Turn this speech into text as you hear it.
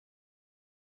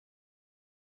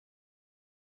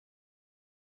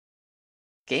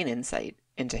Gain insight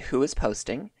into who is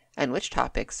posting and which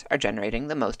topics are generating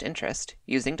the most interest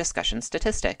using discussion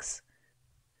statistics.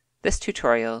 This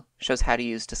tutorial shows how to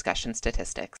use discussion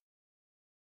statistics.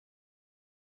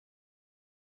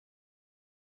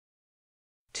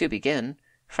 To begin,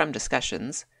 from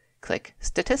Discussions, click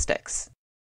Statistics.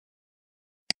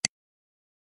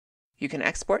 You can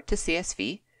export to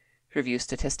CSV, review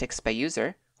statistics by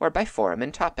user, or by forum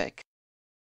and topic.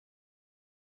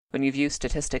 When you view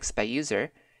statistics by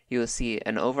user, you will see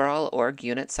an overall org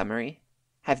unit summary,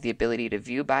 have the ability to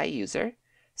view by user,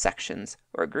 sections,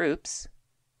 or groups,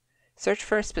 search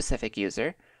for a specific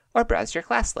user, or browse your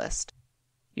class list.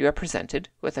 You are presented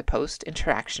with a post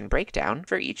interaction breakdown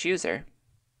for each user.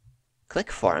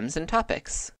 Click Forums and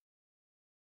Topics.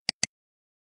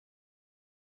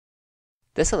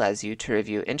 This allows you to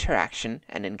review interaction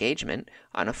and engagement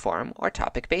on a forum or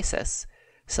topic basis.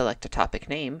 Select a topic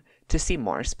name to see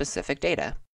more specific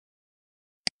data.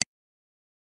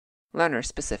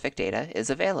 Learner-specific data is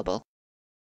available.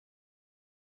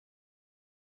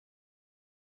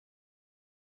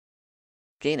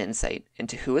 Gain insight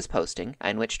into who is posting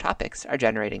and which topics are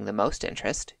generating the most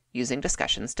interest using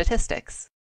discussion statistics.